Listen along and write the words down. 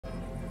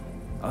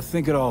I'll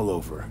think it all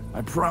over.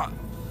 I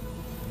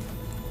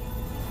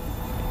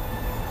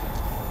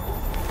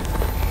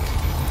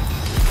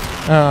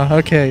Oh,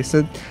 okay,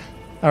 so...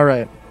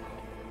 Alright.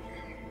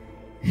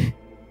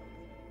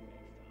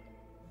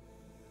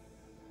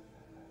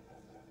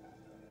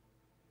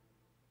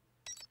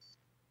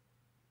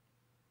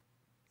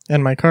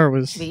 And my car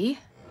was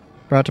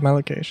brought to my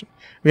location.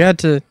 We had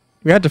to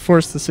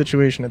force the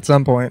situation at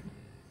some point.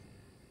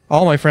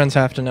 All my friends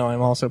have to know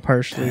I'm also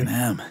partially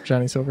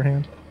Johnny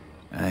Silverhand.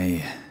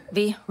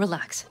 V,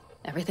 relax.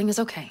 Everything is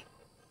okay.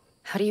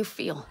 How do you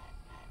feel?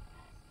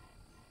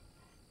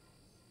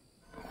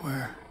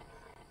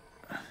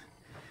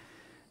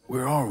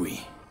 Where are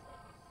we?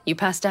 You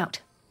passed out.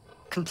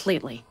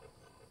 Completely.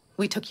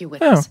 We took you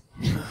with us.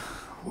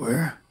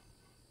 Where?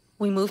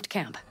 We moved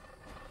camp.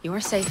 You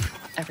are safe.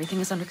 Everything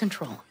is under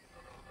control.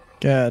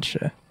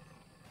 Gotcha.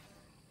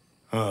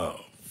 Oh,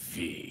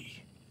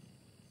 V.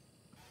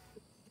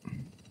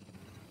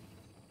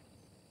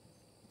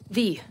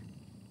 V,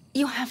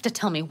 you have to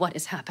tell me what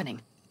is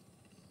happening.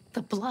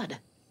 The blood.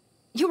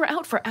 You were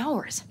out for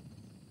hours.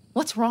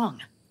 What's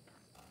wrong?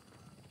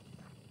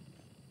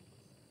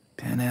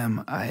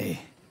 Panam,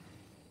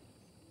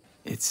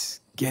 it's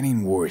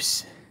getting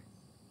worse.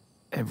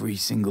 Every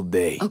single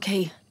day.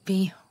 Okay,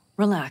 V,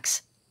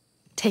 relax.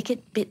 Take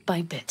it bit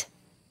by bit.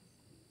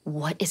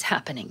 What is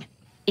happening?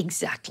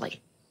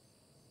 Exactly.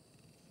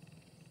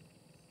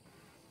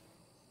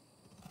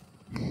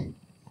 You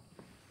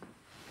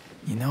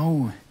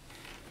know,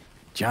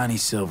 Johnny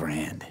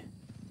Silverhand.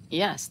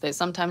 Yes, they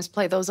sometimes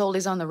play those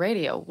oldies on the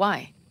radio.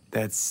 Why?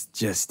 That's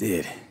just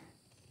it.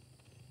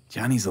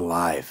 Johnny's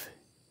alive.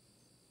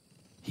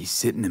 He's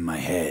sitting in my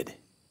head.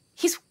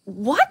 He's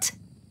what?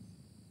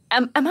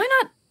 Am I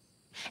not...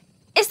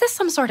 Is this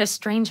some sort of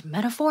strange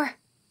metaphor?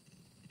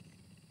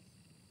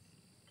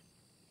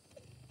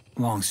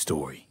 Long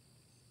story.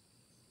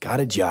 Got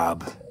a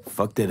job,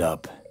 fucked it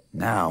up.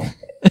 Now,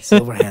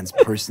 Silverhand's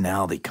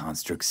personality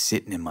construct's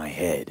sitting in my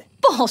head.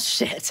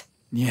 Bullshit!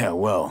 Yeah,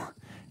 well,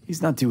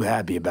 he's not too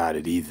happy about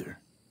it either.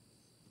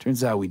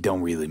 Turns out we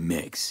don't really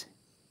mix.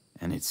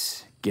 And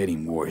it's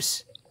getting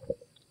worse.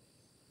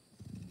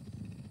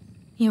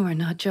 You are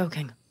not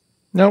joking.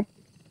 Nope.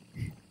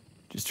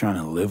 Just trying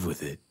to live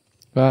with it.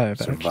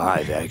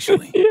 Survive,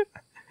 actually.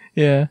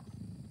 Yeah.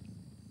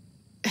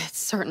 It's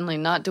certainly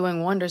not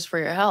doing wonders for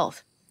your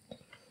health.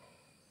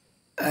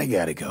 I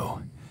gotta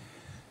go.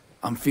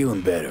 I'm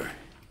feeling better,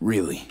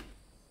 really.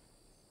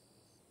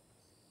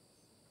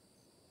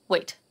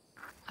 Wait.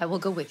 I will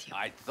go with you.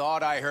 I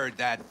thought I heard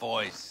that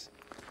voice.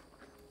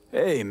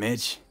 Hey,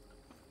 Mitch.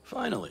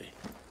 Finally.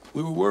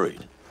 We were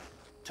worried.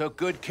 Took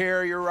good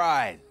care of your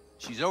ride.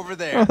 She's over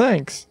there. Oh,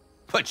 thanks.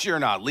 But you're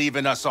not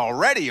leaving us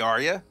already,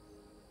 are you?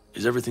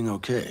 Is everything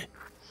okay?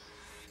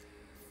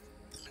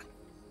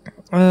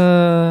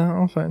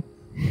 I'm fine.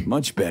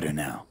 Much better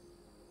now.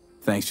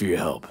 Thanks for your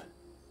help.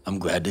 I'm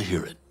glad to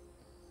hear it.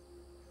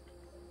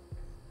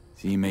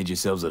 So you made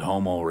yourselves at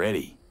home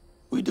already?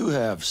 We do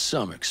have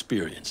some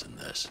experience in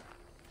this.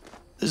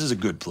 This is a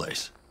good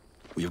place.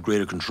 We have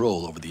greater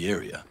control over the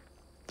area.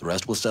 The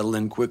rest will settle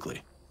in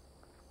quickly.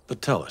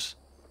 But tell us,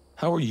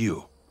 how are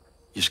you?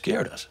 You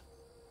scared us.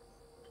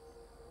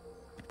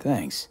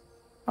 Thanks.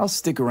 I'll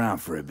stick around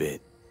for a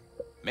bit.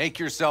 Make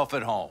yourself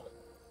at home.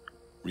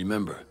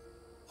 Remember,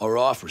 our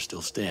offer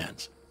still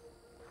stands.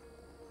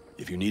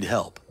 If you need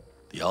help,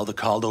 the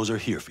Aldecaldos are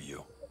here for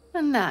you.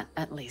 And that,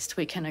 at least,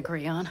 we can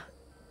agree on.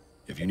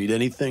 If you need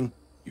anything,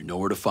 you know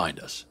where to find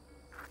us.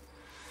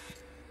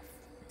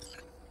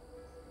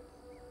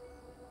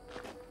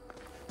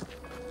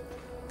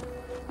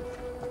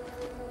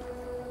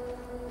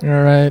 All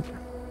right.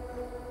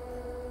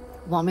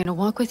 Want me to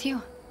walk with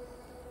you?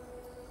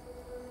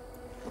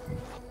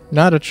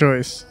 Not a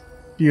choice.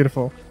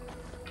 Beautiful.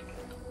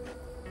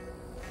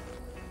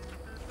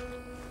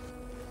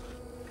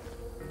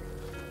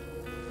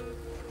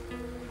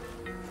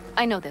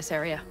 I know this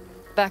area.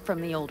 Back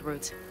from the old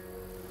routes.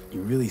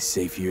 You really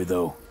safe here,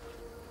 though?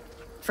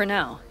 For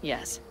now,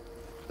 yes.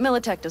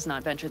 Militech does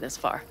not venture this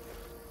far.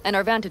 And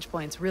our vantage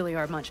points really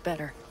are much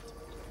better.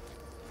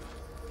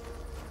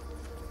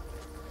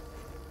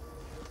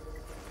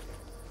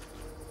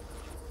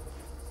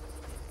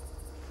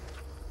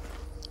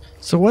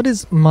 So what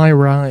is my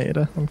ride?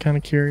 I'm kind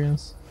of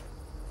curious.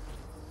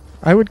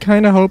 I would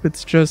kind of hope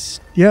it's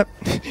just... Yep.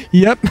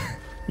 Yep.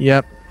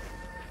 Yep.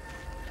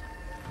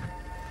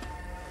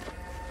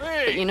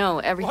 But you know,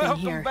 everything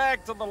here,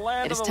 back to the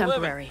land it is of the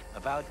temporary.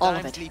 About All time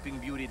of it. Sleeping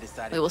Beauty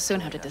decided We will to soon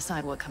join have to us.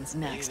 decide what comes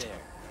next. Stay there.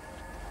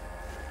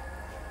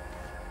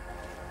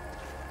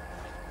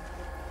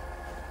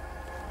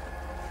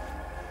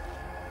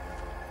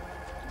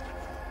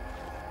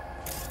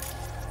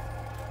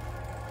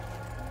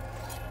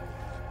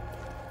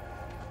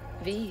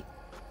 V,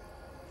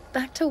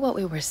 back to what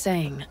we were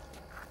saying.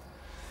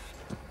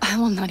 I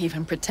will not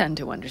even pretend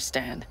to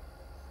understand.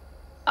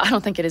 I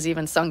don't think it has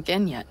even sunk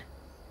in yet.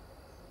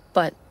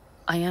 But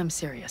I am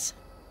serious.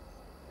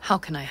 How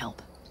can I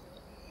help?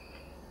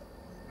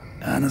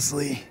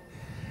 Honestly,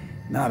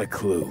 not a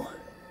clue.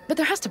 But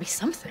there has to be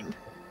something.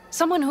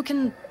 Someone who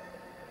can...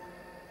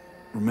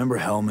 Remember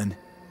Hellman?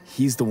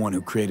 He's the one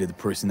who created the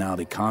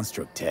personality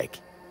construct tech.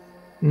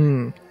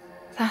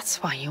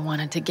 That's why you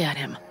wanted to get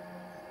him.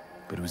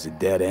 But it was a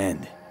dead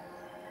end.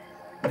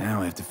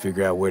 Now I have to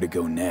figure out where to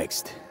go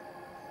next.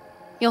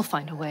 You'll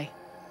find a way.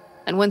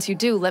 And once you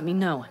do, let me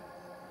know.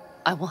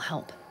 I will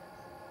help.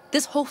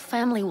 This whole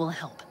family will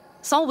help.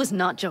 Saul was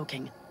not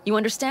joking. You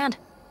understand?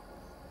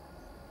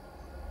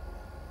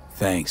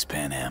 Thanks,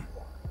 Panam.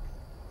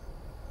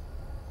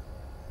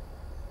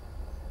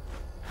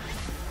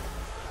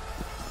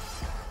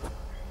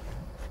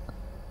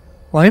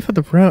 Life of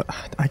the Road.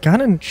 I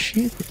got an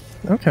achievement.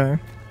 Okay.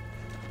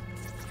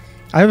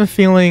 I have a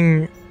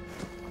feeling...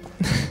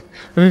 I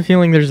have a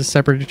feeling there's a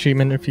separate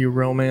achievement if you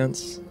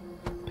romance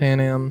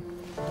Panam.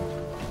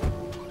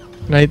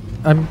 And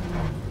I'm...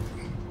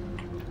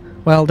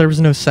 Well, there was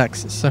no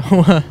sex, so...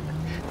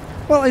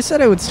 well, I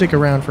said I would stick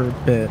around for a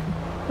bit.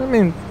 I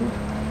mean...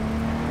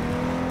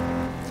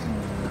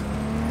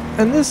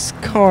 And this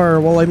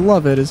car, while I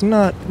love it, is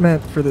not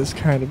meant for this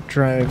kind of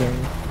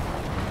driving.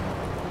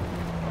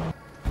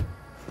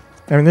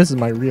 I mean, this is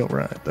my real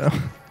ride, though.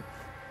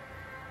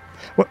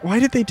 Why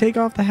did they take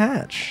off the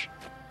hatch?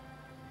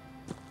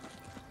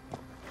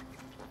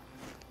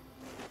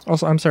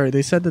 Also, I'm sorry,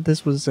 they said that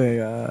this was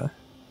a,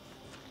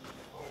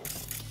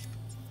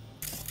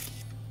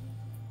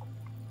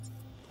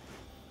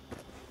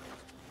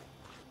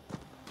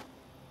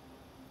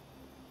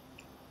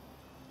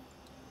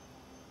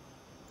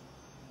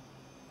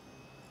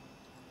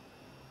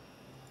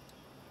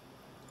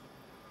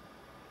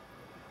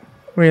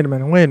 Wait a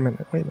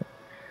minute.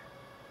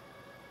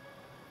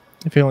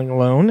 Feeling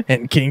alone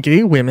and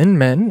kinky, women,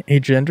 men,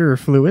 agender, or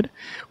fluid?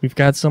 We've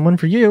got someone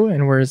for you,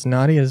 and we're as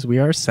naughty as we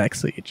are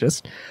sexy.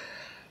 Just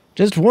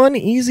one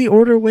easy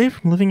order away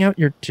from living out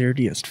your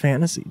dirtiest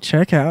fantasy.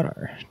 Check out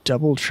our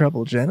double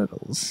trouble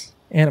genitals,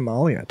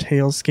 animalia,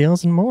 tails,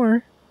 scales, and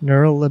more.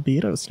 Neural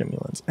libido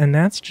stimulants. And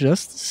that's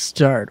just the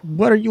start.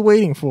 What are you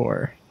waiting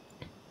for?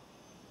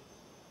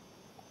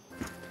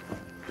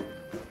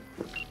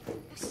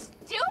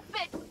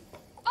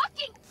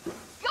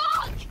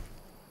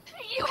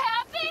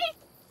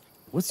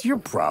 What's your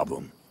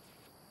problem?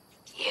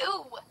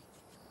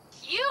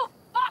 You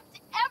fucked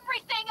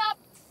everything up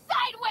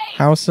sideways!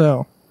 How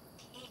so?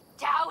 He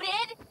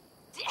doubted?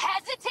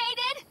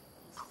 Hesitated?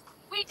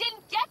 We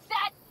didn't get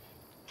that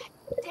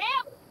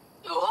damn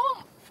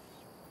oomph!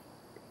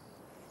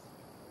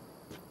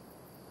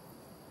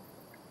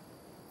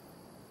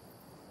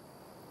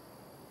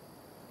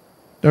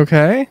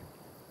 Okay.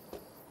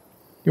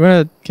 You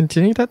want to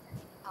continue that?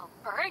 I'll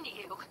burn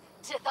you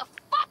to the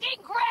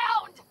fucking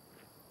ground!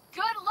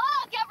 Good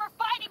luck ever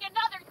finding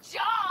another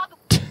job!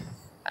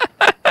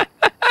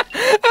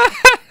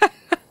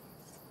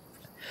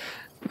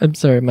 I'm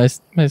sorry, my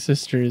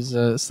sister is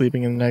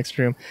sleeping in the next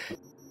room.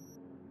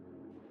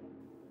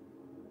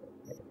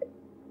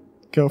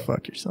 Go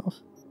fuck yourself.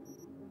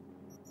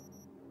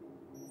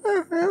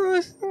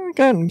 I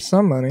got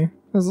some money.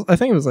 I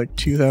think it was like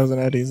 2,000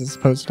 eddies as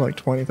opposed to like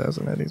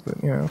 20,000 eddies,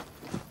 but you know.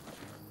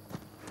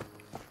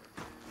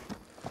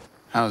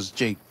 How's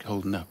Jake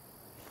holding up?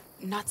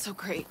 Not so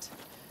great.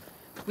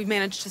 We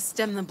managed to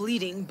stem the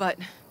bleeding, but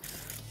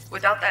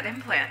without that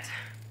implant.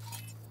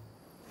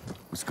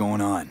 What's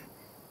going on?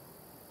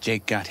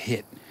 Jake got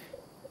hit.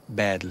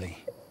 Badly.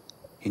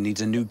 He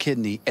needs a new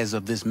kidney as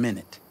of this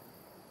minute.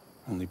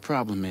 Only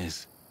problem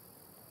is,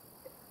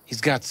 he's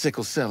got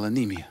sickle cell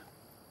anemia.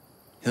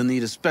 He'll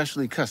need a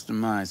specially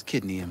customized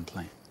kidney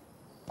implant.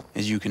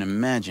 As you can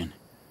imagine,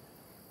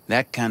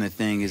 that kind of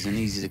thing isn't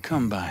easy to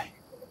come by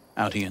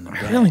out here in the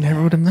I really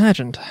never would have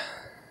imagined.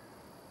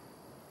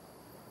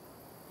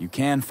 You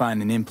can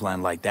find an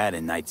implant like that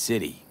in Night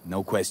City,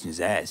 no questions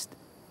asked.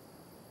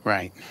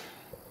 Right.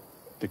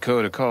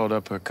 Dakota called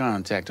up her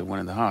contact at one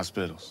of the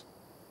hospitals.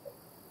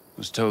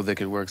 Was told they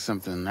could work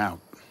something out.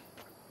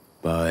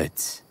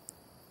 But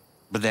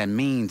that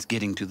means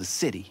getting to the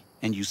city,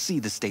 and you see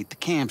the state the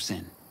camp's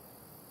in.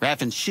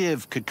 Raph and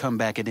Shiv could come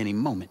back at any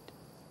moment.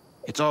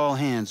 It's all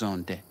hands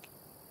on deck.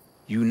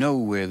 You know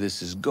where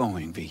this is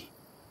going, V.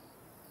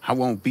 I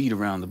won't beat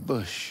around the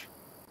bush.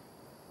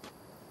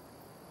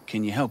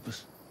 Can you help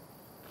us?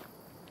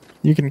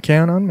 You can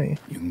count on me.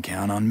 You can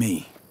count on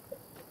me.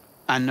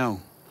 I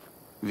know,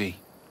 V.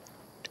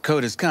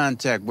 Dakota's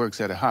contact works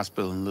at a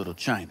hospital in Little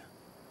China.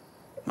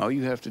 All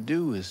you have to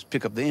do is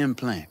pick up the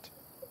implant.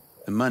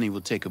 The money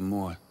will take a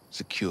more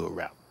secure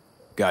route.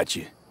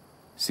 Gotcha.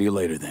 See you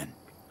later then.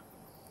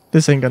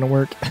 This ain't gonna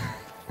work.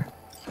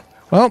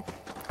 Well,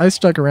 I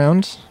stuck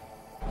around.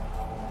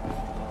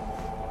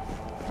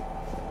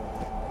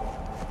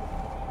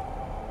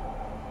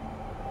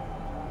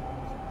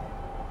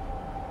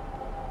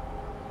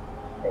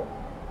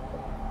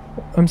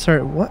 I'm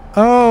sorry, what?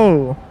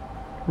 Oh!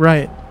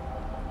 Right.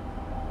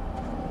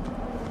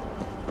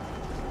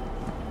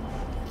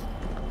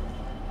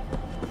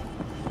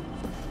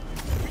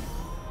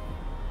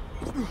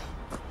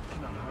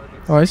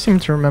 Oh, I seem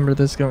to remember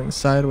this going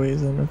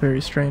sideways in a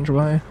very strange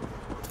way.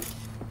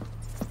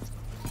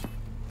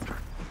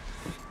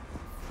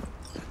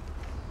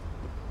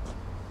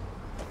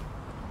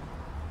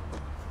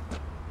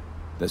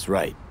 That's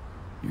right.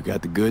 You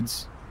got the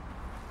goods?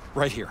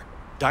 Right here.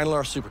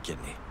 Dynalar Super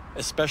Kidney.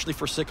 Especially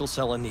for sickle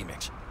cell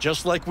anemics.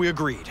 Just like we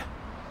agreed.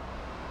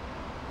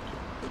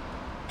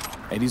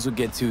 Ladies will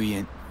get to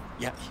you.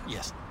 Yeah,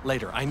 yes.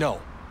 Later, I know.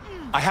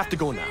 I have to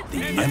go now.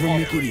 They never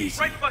make it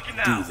easy,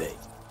 do they?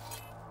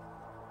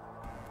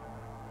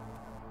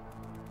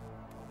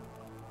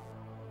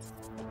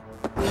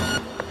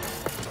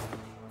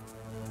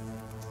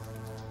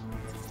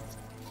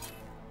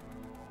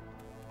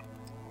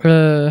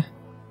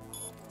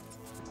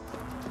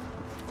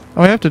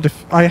 Oh,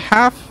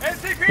 I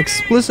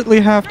explicitly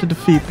have to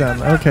defeat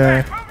them.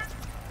 Okay.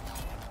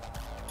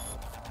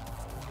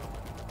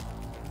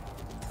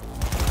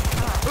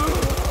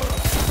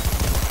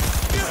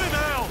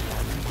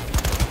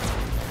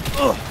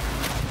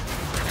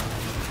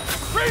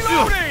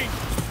 Reloading!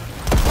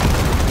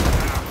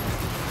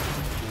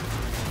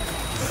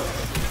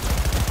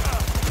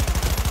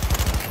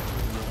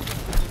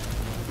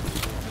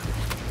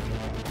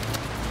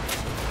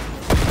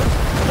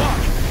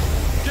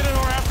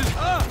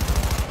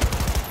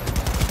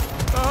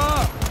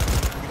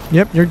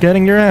 Yep, you're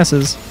getting your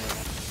asses.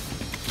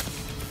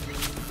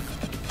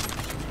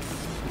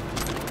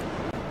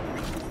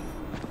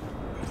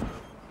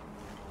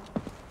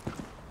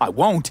 I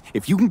won't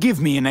if you can give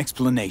me an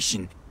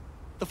explanation.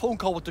 The phone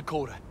call with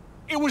Dakota.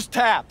 It was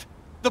tapped.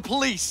 The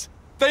police.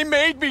 They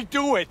made me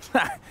do it.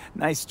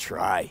 Nice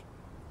try.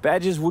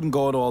 Badgers wouldn't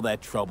go to all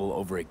that trouble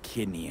over a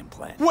kidney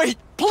implant. Wait,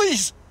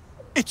 please!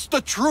 It's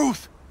the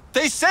truth!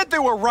 They said they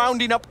were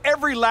rounding up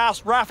every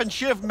last Raff and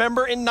Shiv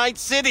member in Night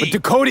City! But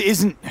Dakota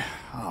isn't...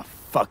 Oh,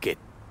 fuck it.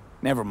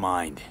 Never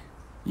mind.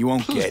 You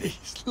won't get it.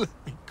 Please, let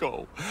me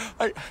go.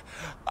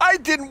 I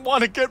didn't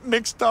want to get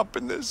mixed up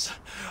in this.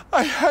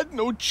 I had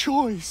no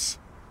choice.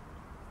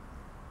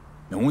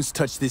 No one's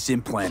touched this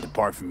implant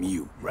apart from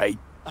you, right?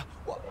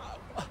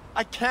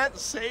 I can't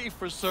say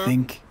for certain.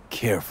 Think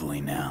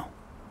carefully now.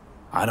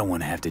 I don't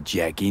want to have to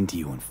jack into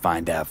you and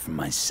find out for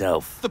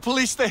myself. The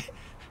police, they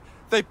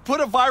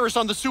put a virus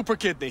on the Super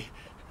Kidney.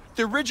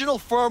 The original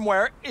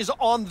firmware is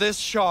on this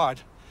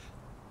shard.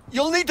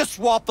 You'll need to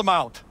swap them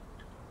out.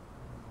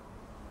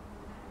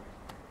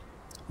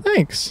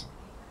 Thanks.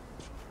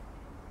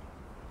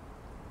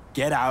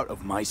 Get out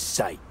of my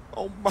sight.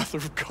 Oh, Mother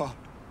of God.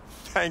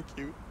 Thank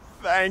you.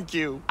 Thank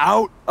you.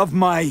 Out of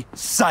my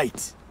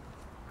sight.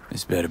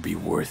 This better be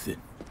worth it.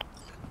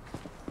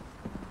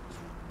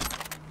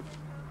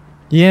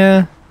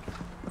 Yeah.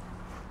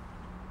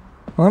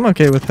 Well, I'm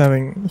okay with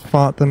having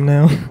fought them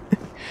now.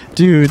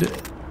 Dude.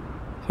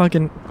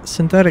 Fucking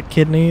synthetic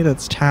kidney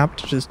that's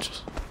tapped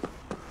just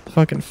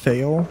fucking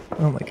fail.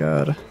 Oh my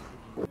god.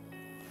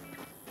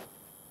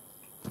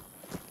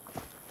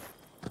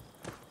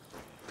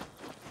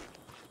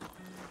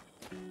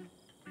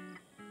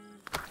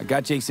 I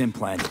got Jake's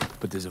implant,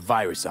 but there's a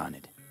virus on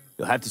it.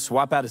 You'll have to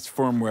swap out its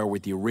firmware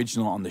with the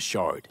original on the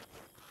shard.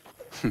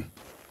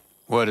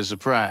 What a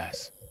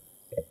surprise.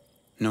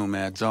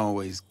 Nomads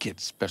always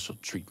get special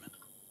treatment.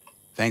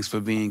 Thanks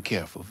for being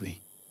careful, V.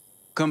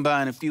 Come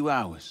by in a few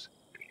hours.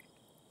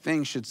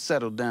 Things should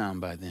settle down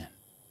by then.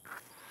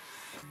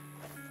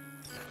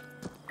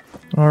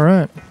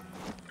 Alright.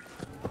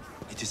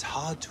 It is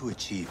hard to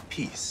achieve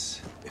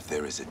peace if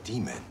there is a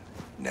demon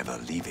never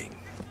leaving.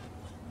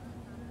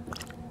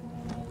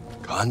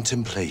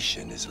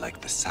 Contemplation is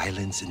like the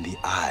silence in the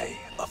eye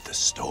of the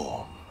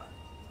storm.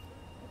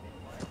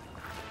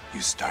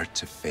 You start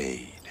to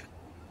fade.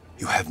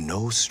 You have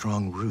no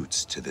strong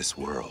roots to this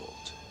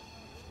world.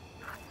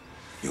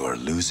 You are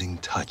losing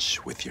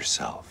touch with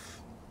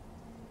yourself.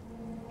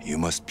 You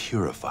must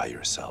purify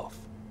yourself,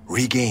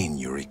 regain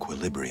your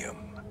equilibrium.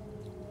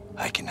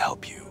 I can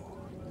help you.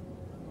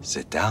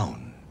 Sit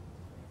down.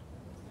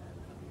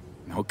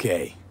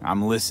 Okay,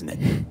 I'm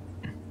listening.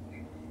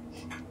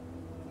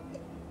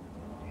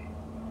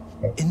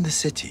 In the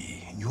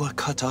city, you are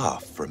cut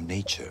off from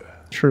nature.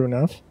 True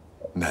enough.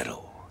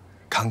 Metal,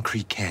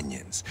 concrete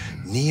canyons,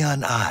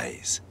 neon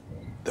eyes.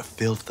 The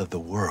filth of the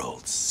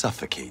world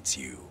suffocates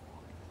you.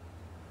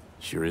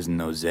 Sure isn't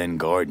no Zen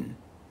garden.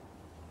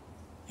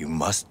 You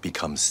must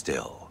become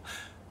still.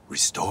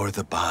 Restore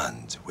the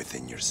bond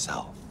within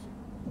yourself.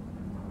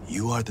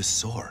 You are the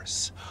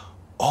source.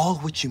 All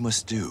which you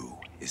must do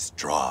is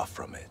draw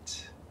from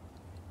it.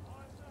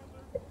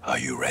 Are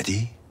you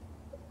ready?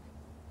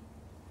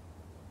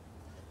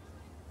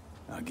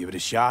 I'll give it a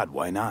shot,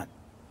 why not?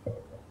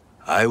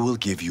 I will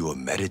give you a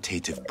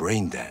meditative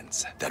brain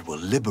dance that will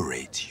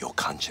liberate your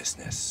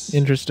consciousness.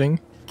 Interesting.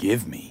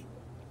 Give me.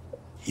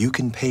 You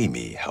can pay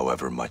me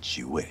however much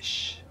you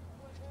wish.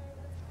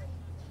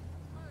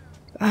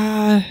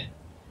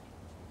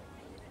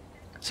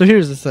 So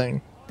here's the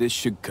thing. This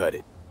should cut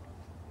it.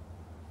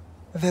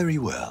 Very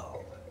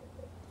well.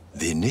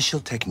 The initial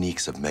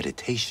techniques of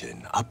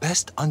meditation are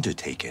best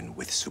undertaken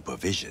with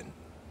supervision.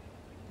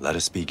 Let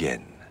us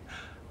begin.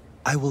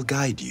 I will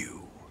guide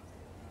you.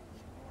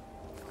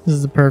 This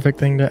is the perfect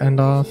thing to end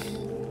off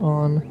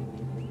on.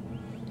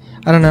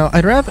 I don't know.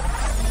 I'd rather...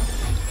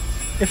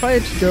 If I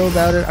had to go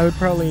about it, I would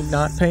probably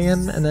not pay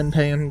him and then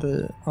pay him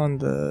on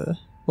the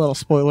Well,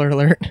 spoiler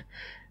alert.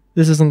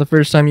 This isn't the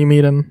first time you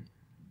meet him.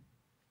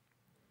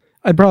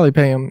 I'd probably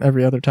pay him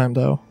every other time,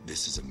 though.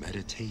 This is a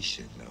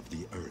meditation of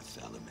the earth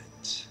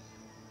element.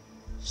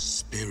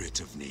 Spirit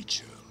of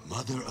nature,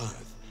 Mother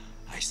Earth,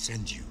 I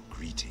send you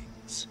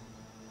greetings.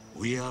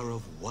 We are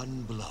of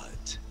one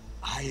blood.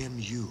 I am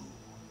you.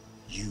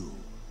 You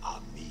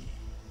are me.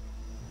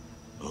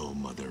 Oh,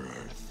 Mother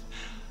Earth,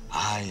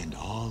 I and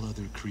all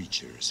other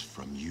creatures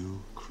from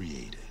you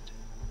created.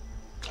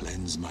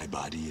 Cleanse my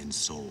body and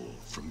soul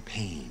from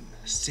pain,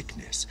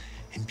 sickness,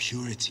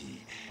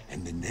 impurity,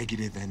 and the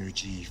negative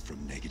energy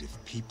from negative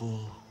people,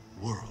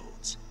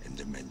 worlds, and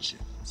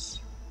dimensions.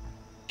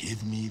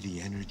 Give me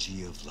the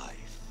energy of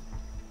life.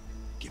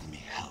 Give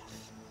me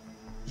health,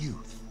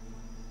 youth,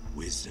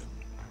 wisdom,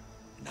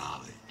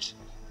 knowledge,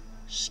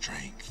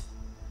 strength,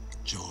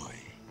 joy,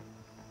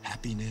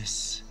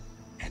 happiness,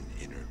 and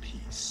inner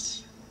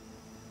peace.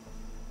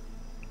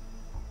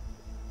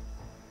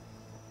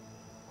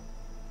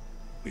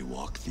 We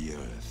walk the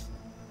earth,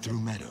 through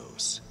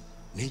meadows,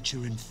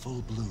 nature in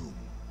full bloom.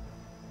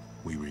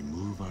 We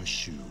remove our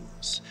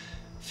shoes,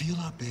 feel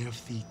our bare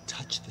feet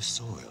touch the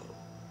soil.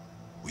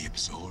 We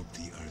absorb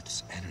the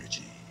earth's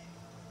energy.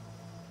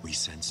 We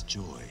sense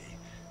joy,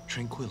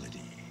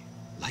 tranquility,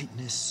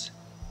 lightness,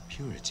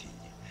 purity,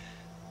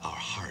 our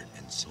heart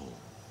and soul.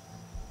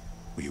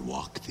 We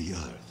walk the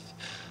earth.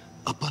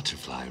 A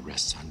butterfly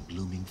rests on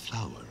blooming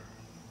flower.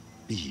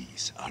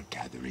 Bees are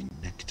gathering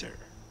nectar.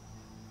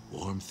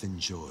 Warmth and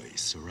joy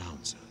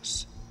surrounds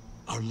us.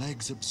 Our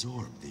legs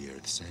absorb the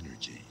earth's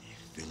energy,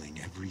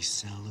 filling every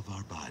cell of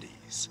our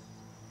bodies.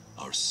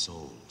 Our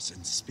souls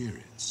and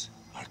spirits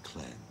are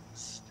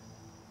cleansed.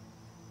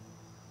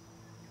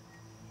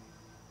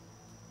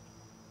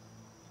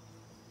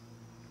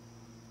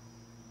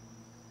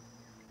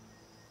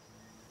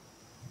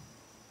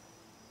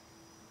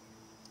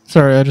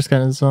 Sorry, I just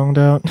kind of zoned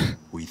out.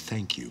 We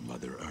thank you,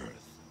 Mother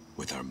Earth,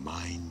 with our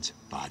mind,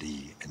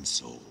 body, and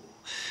soul.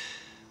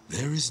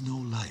 There is no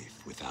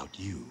life without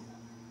you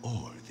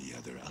or the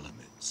other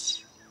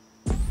elements.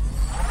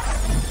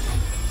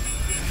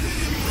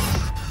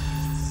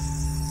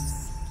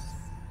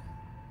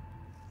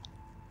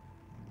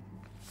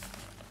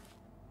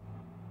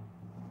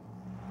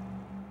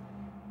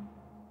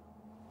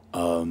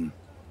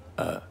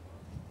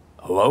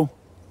 Hello?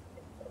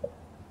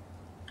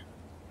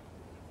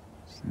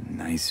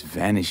 Nice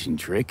vanishing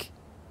trick.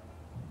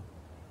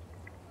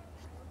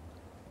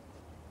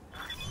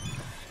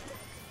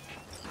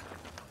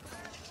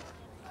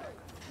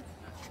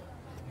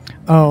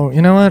 Oh,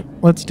 you know what?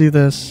 Let's do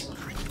this.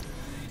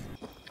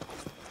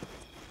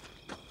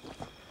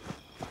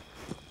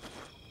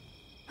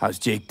 How's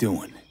Jake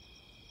doing?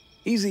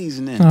 He's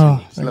easing into Oh,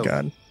 it thank slowly.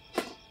 God.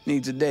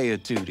 Needs a day or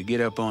two to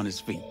get up on his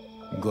feet.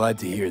 I'm glad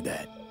to hear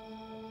that.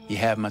 You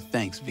have my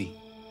thanks, V.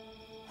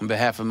 On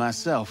behalf of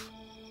myself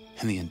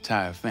and the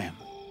entire family.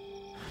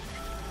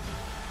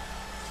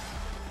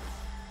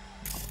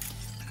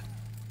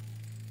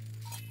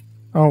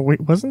 Oh,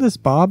 wait, wasn't this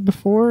Bob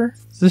before?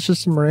 Is this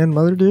just some random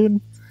other dude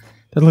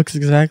that looks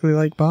exactly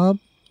like Bob?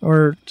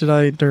 Or did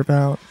I derp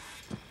out?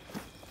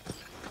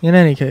 In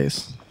any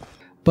case.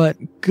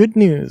 But good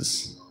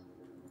news.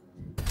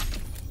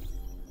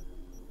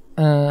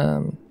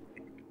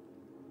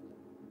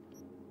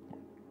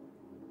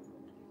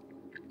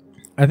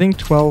 I think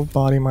 12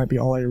 body might be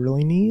all I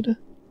really need.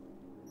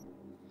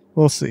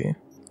 We'll see.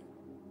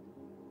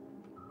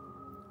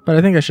 But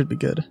I think I should be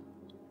good.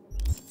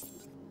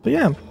 But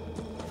yeah.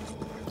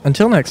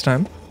 Until next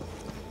time.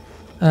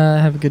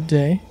 Have a good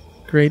day.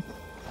 Great.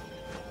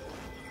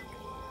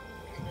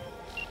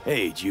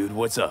 Hey, Jude,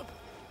 what's up?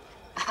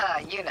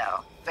 You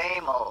know,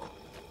 same old.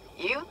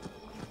 You?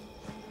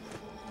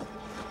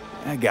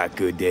 I got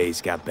good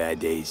days, got bad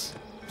days.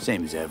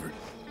 Same as ever.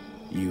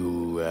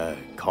 You,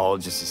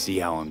 called just to see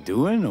how I'm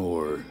doing,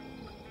 or...?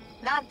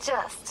 Not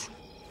just.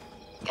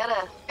 Got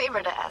a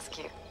favor to ask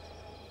you.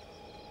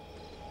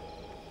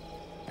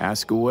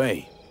 Ask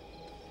away.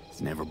 It's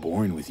never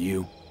boring with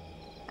you.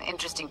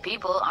 Interesting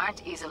people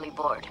aren't easily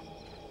bored.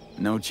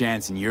 No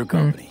chance in your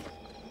company.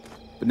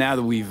 But now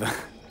that we've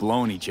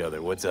blown each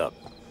other, what's up?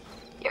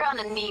 You're on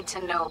a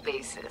need-to-know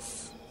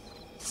basis.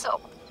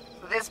 So,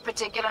 this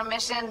particular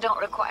mission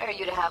don't require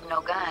you to have no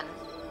gun.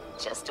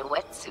 Just a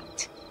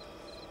wetsuit.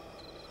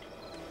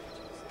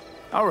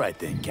 All right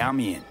then, count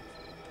me in.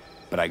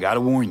 But I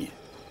gotta warn you,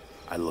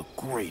 I look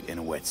great in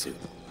a wetsuit.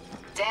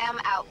 Damn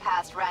out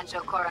past Rancho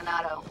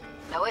Coronado.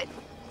 Know it?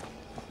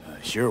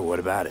 Sure, what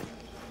about it?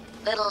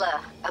 Little,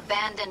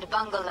 abandoned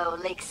bungalow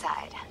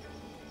lakeside.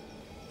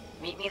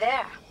 Meet me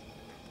there.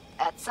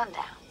 At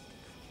sundown.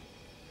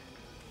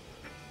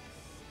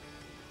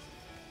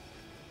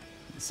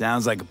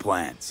 Sounds like a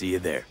plan. See you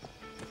there.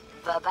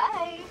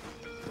 Bye-bye.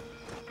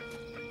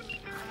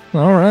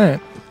 Alright.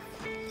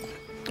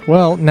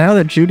 Well, now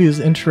that Judy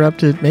is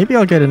interrupted, maybe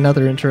I'll get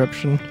another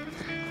interruption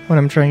when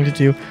I'm trying to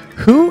do.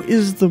 Who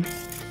is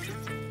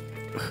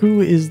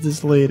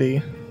this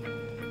lady?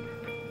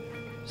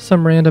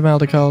 Some random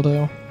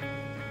Aldecaldo.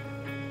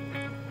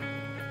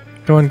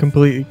 Going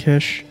completely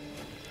kish.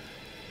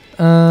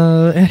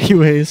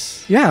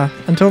 Anyways, yeah,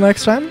 until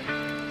next time,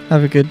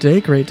 have a good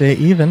day, great day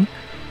even.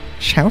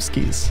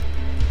 Chowskis.